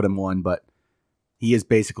 I didn't put him 1, but he is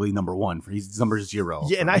basically number 1. He's number 0.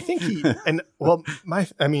 Yeah, and I think he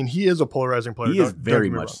is a polarizing player. He is don't very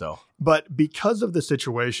get me much wrong. so. But because of the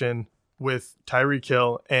situation with Tyreek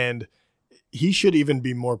Hill, and he should even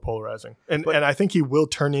be more polarizing. And I think he will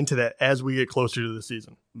turn into that as we get closer to the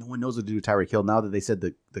season. No one knows what to do with Tyreek Hill. Now that they said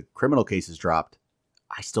the criminal case is dropped,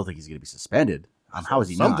 I still think he's going to be suspended. How is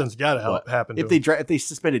he Something's not? got to happen to If him. if they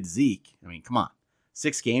suspended Zeke, I mean, come on.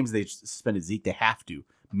 6 games, they suspended Zeke. They have to.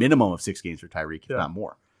 Minimum of 6 games for Tyreek, if not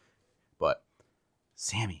more. But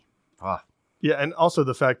Sammy. Yeah, and also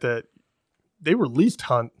the fact that they released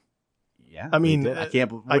Hunt. Yeah. I mean, I can't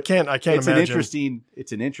it's imagine.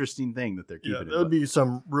 It's an interesting thing that they're keeping Yeah, it. there would be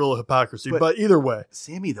some real hypocrisy. But But either way,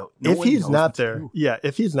 Sammy, though, if he's not there,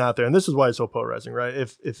 and this is why it's so polarizing, right?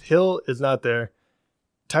 If Hill is not there,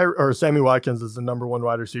 Sammy Watkins is the number 1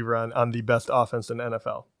 wide receiver on the best offense in the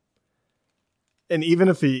NFL. And even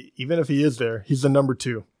if he is there, he's the number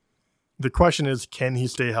 2. The question is, can he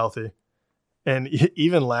stay healthy? And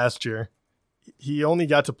even last year, he only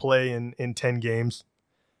got to play in 10 games,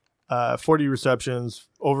 40 receptions,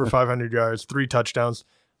 over 500 yards, 3 touchdowns.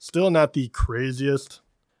 Still not the craziest.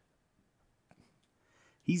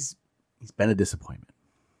 He's been a disappointment.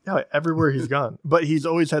 Yeah, everywhere he's gone. But he's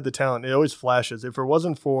always had the talent. It always flashes. If it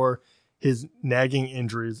wasn't for his nagging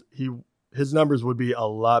injuries, his numbers would be a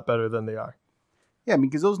lot better than they are. Yeah, I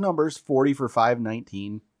mean, because those numbers, 40 for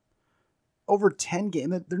 519, over 10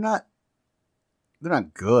 games, they're not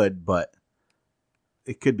good, but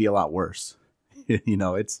it could be a lot worse.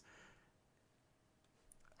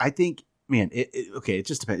 I think, man, it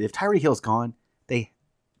just depends. If Tyreek Hill's gone,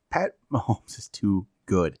 Pat Mahomes is too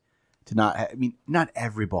good to not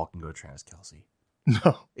every ball can go to Travis Kelce.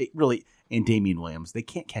 No. And Damian Williams, they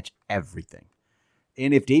can't catch everything.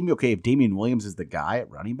 And if Damian Williams is the guy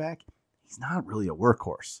at running back, he's not really a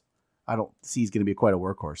workhorse. I don't see he's going to be quite a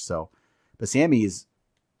workhorse. So, but Sammy is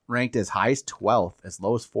ranked as high as 12th, as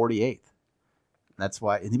low as 48th. That's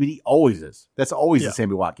why, but he always is. That's always the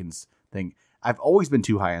Sammy Watkins thing. I've always been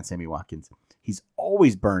too high on Sammy Watkins. He's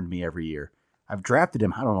always burned me every year. I've drafted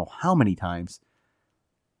him I don't know how many times,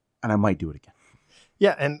 and I might do it again.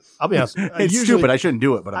 Yeah, and I'll be honest. It's stupid. I shouldn't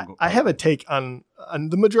do it, but I have a take on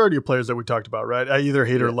the majority of players that we talked about, right? I either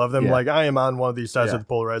hate or love them. Yeah. Like, I am on one of these sides of the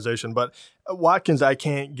polarization. But Watkins, I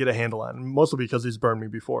can't get a handle on, mostly because he's burned me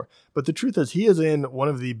before. But the truth is, he is in one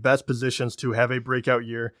of the best positions to have a breakout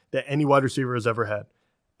year that any wide receiver has ever had.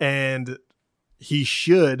 And he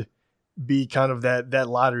should be kind of that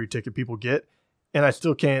lottery ticket people get. And I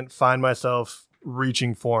still can't find myself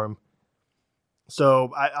reaching for him.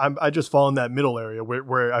 So I just fall in that middle area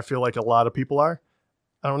where I feel like a lot of people are.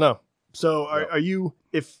 I don't know. So are you,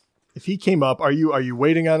 if he came up, are you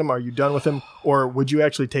waiting on him? Are you done with him? Or would you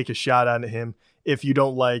actually take a shot on him if you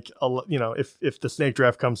don't like, if the snake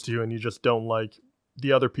draft comes to you and you just don't like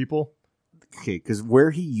the other people? Okay, because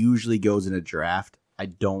where he usually goes in a draft, I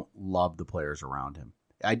don't love the players around him.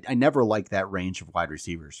 I never like that range of wide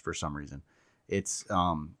receivers for some reason. It's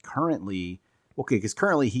currently, because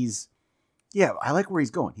currently I like where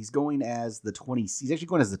he's going. He's going as he's actually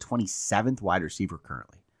going as the 27th wide receiver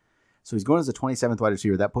currently. So he's going as the 27th wide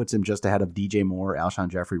receiver. That puts him just ahead of DJ Moore, Alshon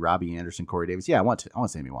Jeffrey, Robbie Anderson, Corey Davis. Yeah, I want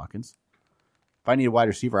Sammy Watkins. If I need a wide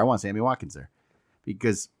receiver, I want Sammy Watkins there.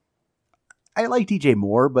 Because I like DJ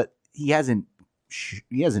Moore, but he hasn't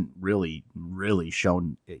really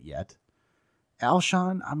shown it yet.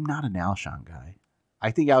 Alshon, I'm not an Alshon guy. I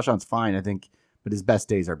think Alshon's fine, but his best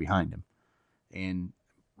days are behind him. And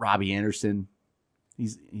Robbie Anderson,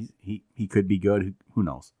 he could be good. Who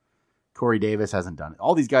knows? Corey Davis hasn't done it.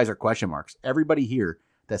 All these guys are question marks. Everybody here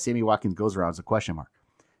that Sammy Watkins goes around is a question mark.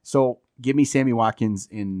 So give me Sammy Watkins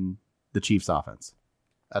in the Chiefs offense.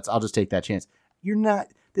 I'll just take that chance.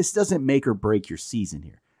 This doesn't make or break your season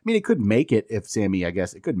here. I mean, it could make it if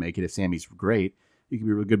it could make it if Sammy's great. He could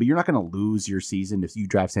be really good, but you're not going to lose your season if you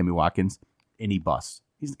draft Sammy Watkins and he busts.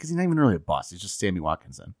 Because he's not even really a bust. He's just Sammy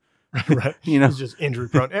Watkins then. Right. He's just injury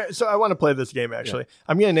prone. So I want to play this game, actually. Yeah.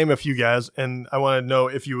 I'm going to name a few guys, and I want to know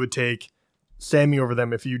if you would take Sammy over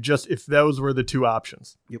them if those were the two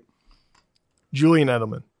options. Yep. Julian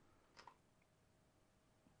Edelman.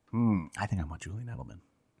 I think I want Julian Edelman.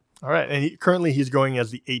 All right. And currently he's going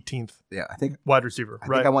as the 18th wide receiver. I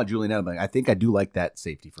think I want Julian Edelman. I think I do like that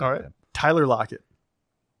safety for him. Right. Tyler Lockett.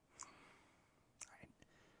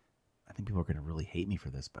 I think people are going to really hate me for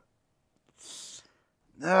this, but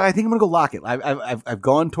I think I'm going to go Lockett. I've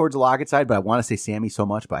gone towards the Lockett side, but I want to say Sammy so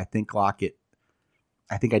much, but I think Lockett.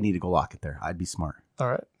 I think I need to go Lockett there. I'd be smart. All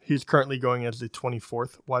right. He's currently going as the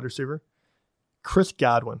 24th wide receiver. Chris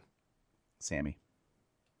Godwin. Sammy.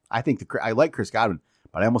 I like Chris Godwin,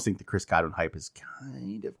 but I almost think the Chris Godwin hype has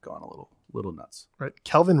kind of gone a little nuts. Right.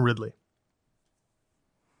 Calvin Ridley.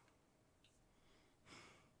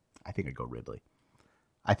 I think I'd go Ridley.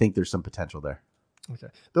 I think there's some potential there. Okay.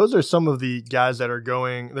 Those are some of the guys that are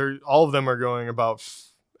going. All of them are going about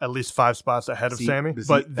at least 5 spots ahead of Sammy.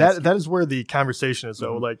 But that is where the conversation is,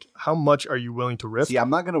 though. Mm-hmm. Like, how much are you willing to risk? See, I'm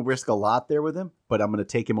not going to risk a lot there with him, but I'm going to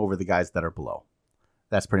take him over the guys that are below.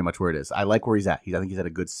 That's pretty much where it is. I like where he's at. I think he's at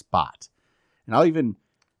a good spot. And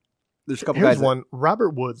there's a couple guys. Here's one,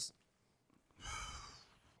 Robert Woods.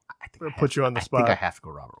 I'll put you on the spot. I think I have to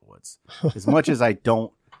go Robert Woods. As much as I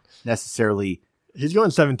don't necessarily. He's going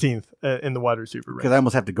 17th in the wide receiver range. Because I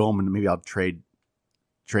almost have to go him and maybe I'll trade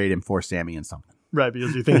him for Sammy and something. Right,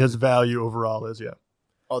 because you think his value overall is, yeah.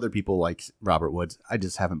 Other people like Robert Woods. I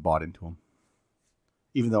just haven't bought into him.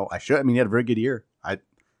 Even though I should. I mean, he had a very good year.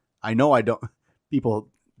 I know I don't. People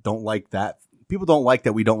don't like that. People don't like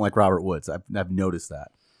that we don't like Robert Woods. I've noticed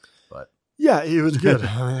that. But yeah, he was good.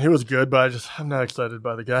 I mean, he was good, but I'm not excited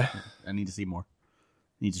by the guy. I need to see more.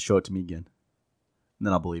 He needs to show it to me again. And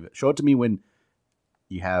then I'll believe it. Show it to me when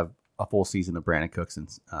you have a full season of Brandon Cooks and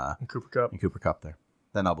Cooper Kupp there.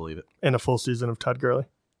 Then I'll believe it. And a full season of Todd Gurley.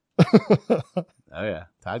 Oh, yeah.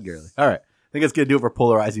 Todd Gurley. All right. I think that's going to do it for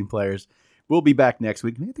polarizing players. We'll be back next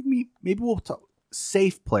week. I think maybe we'll talk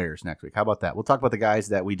safe players next week. How about that? We'll talk about the guys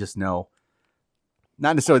that we just know.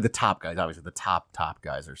 Not necessarily the top guys. Obviously, the top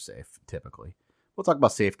guys are safe, typically. We'll talk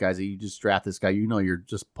about safe guys. You just draft this guy. You know you're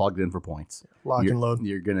just plugged in for points. Lock and load.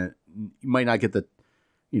 You might not get the,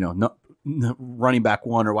 running back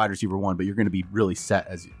 1 or wide receiver 1, but you're going to be really set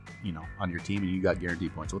as on your team, and you got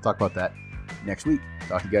guaranteed points. So we'll talk about that next week.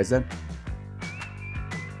 Talk to you guys then.